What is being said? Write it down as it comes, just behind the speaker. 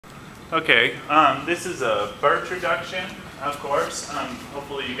Okay, this is a Birch reduction, of course.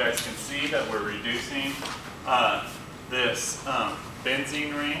 Hopefully you guys can see that we're reducing this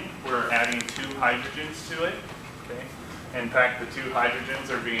benzene ring. We're adding 2 hydrogens to it. Okay. In fact, the 2 hydrogens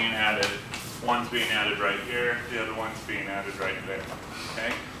are being added. One's being added right here, the other one's being added right there.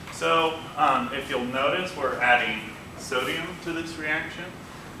 Okay. So if you'll notice, we're adding sodium to this reaction.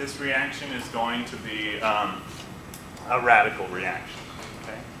 This reaction is going to be a radical reaction.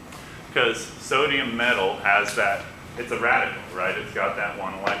 Okay. Because sodium metal has that, it's a radical, right? It's got that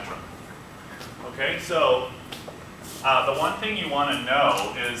 1 electron. Okay, so the one thing you want to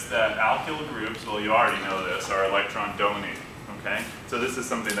know is that alkyl groups, well, you already know this, are electron donating. Okay, so this is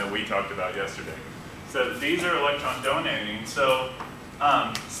something that we talked about yesterday. So these are electron donating. So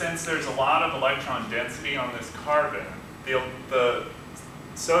since there's a lot of electron density on this carbon, the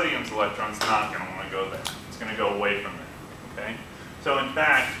sodium's electron's not going to want to go there. It's going to go away from there. Okay, so in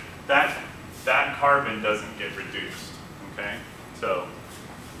fact, that carbon doesn't get reduced. Okay, so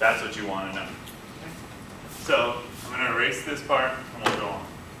that's what you want to know. Okay? So I'm going to erase this part and we'll go on.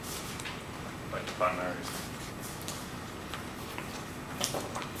 Like the primaries.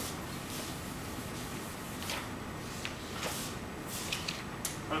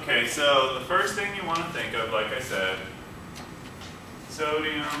 Okay, so the first thing you want to think of, like I said,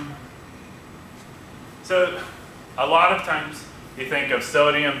 sodium. So a lot of times you think of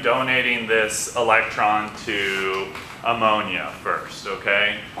sodium donating this electron to ammonia first,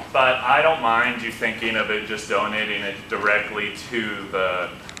 okay? But I don't mind you thinking of it just donating it directly to the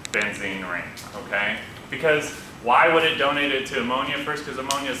benzene ring, okay? Because why would it donate it to ammonia first? Because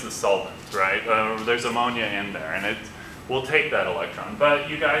ammonia is the solvent, right? There's ammonia in there, and it will take that electron. But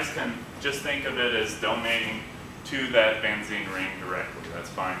you guys can just think of it as donating to that benzene ring directly. That's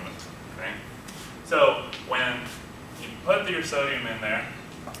fine with it, okay? So when you put your sodium in there,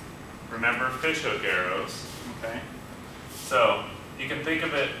 remember fishhook arrows, okay? So you can think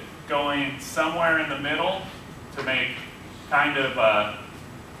of it going somewhere in the middle to make kind of a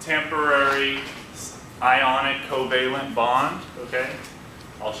temporary ionic covalent bond, okay?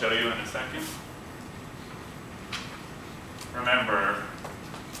 I'll show you in a second. Remember,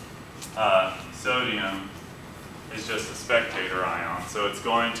 sodium is just a spectator ion, so it's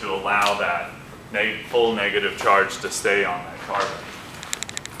going to allow that full negative charge to stay on that carbon.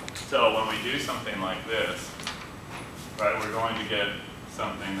 So when we do something like this, right, we're going to get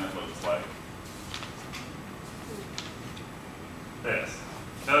something that looks like this.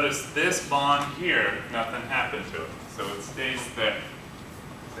 Notice this bond here, nothing happened to it, so it stays there,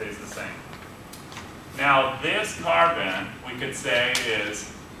 stays the same. Now this carbon, we could say, is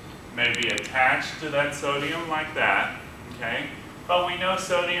maybe attached to that sodium like that, okay? But we know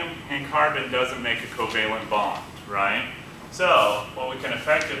sodium and carbon doesn't make a covalent bond, right? So what we can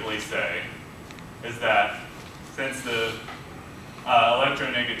effectively say is that since the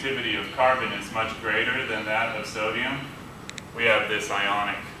electronegativity of carbon is much greater than that of sodium, we have this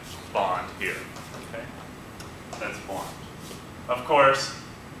ionic bond here, okay? That's formed. Of course,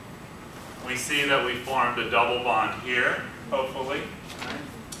 we see that we formed a double bond here, hopefully. Right?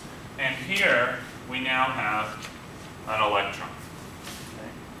 And here, we now have an electron. Okay?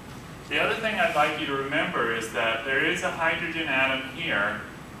 The other thing I'd like you to remember is that there is a hydrogen atom here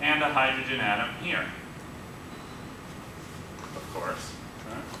and a hydrogen atom here. Of course.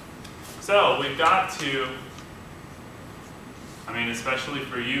 Right? So we've got to, I mean, especially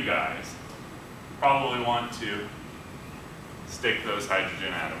for you guys, probably want to stick those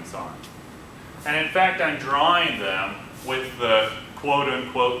hydrogen atoms on. And in fact, I'm drawing them with the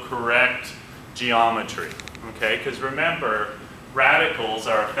quote-unquote correct geometry, okay? Because remember, radicals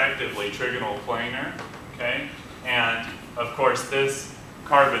are effectively trigonal planar, okay? And of course, this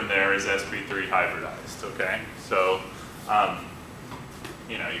carbon there is sp3 hybridized, okay? So,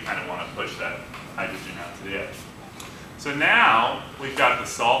 you know, you kind of want to push that hydrogen out to the edge. So now, we've got the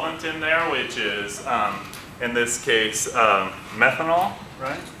solvent in there, which is, in this case, methanol,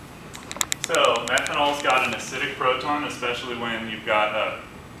 right? So methanol's got an acidic proton, especially when you've got a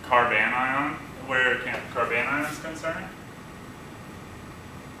carbanion, where carbanion is concerned.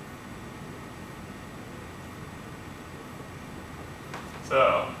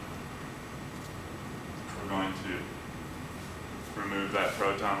 So we're going to remove that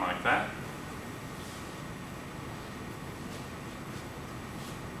proton like that.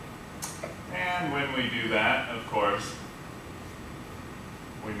 And when we do that, of course,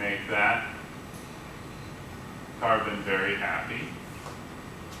 we make that carbon very happy.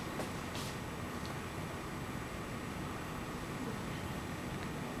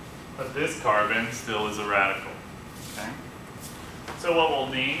 But this carbon still is a radical. Okay? So what we'll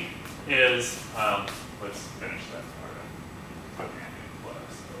need is, let's finish that part up. Put me in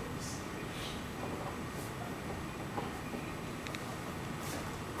plus those.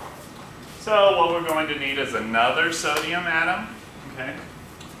 So what we're going to need is another sodium atom, okay?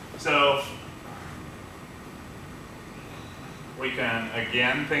 So we can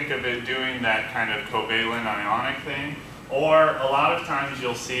again think of it doing that kind of covalent ionic thing, or a lot of times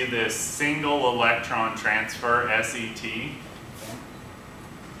you'll see this single electron transfer, SET. Okay?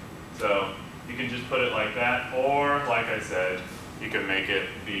 So you can just put it like that, or like I said, you can make it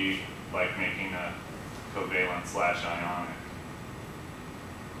be like making a covalent / ionic.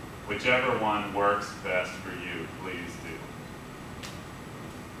 Whichever one works best for you, please do.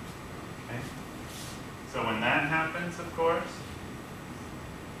 Okay? So when that happens, of course,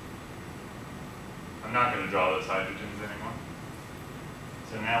 I'm not going to draw those hydrogens anymore.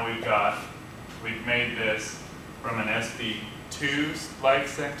 So now we've made this from an sp2-like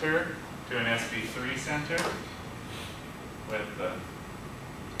center to an sp3 center with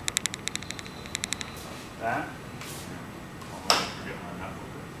that. Almost forget my knuckle.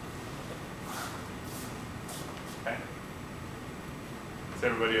 Okay. Is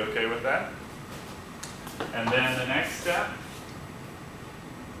everybody okay with that? And then the next step,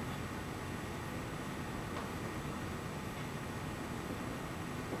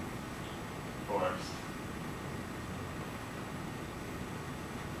 of course,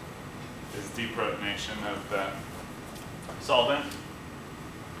 is deprotonation of the solvent.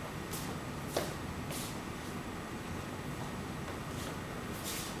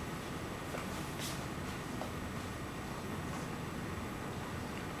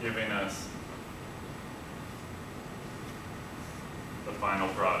 Giving us the final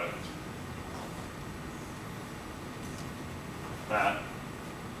product. That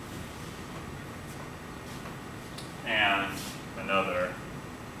and another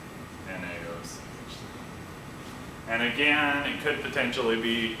NaOCH. And again, it could potentially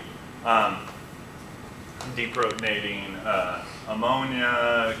be deprotonating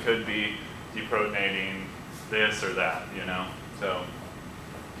ammonia, it could be deprotonating this or that, you know. So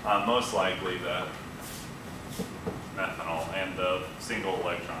most likely the methanol and the single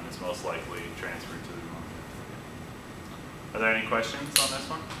electron is most likely transferred to the ammonia. Are there any questions on this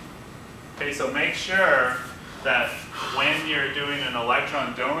one? Okay, so make sure that when you're doing an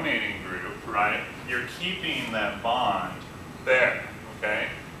electron donating group, right, you're keeping that bond there, okay?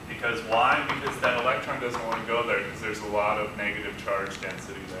 Because why? Because that electron doesn't want to go there because there's a lot of negative charge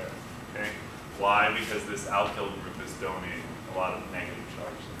density there, okay? Why? Because this alkyl group is donating a lot of negative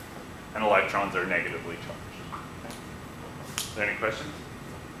charge. And electrons are negatively charged. Okay. Are there any questions?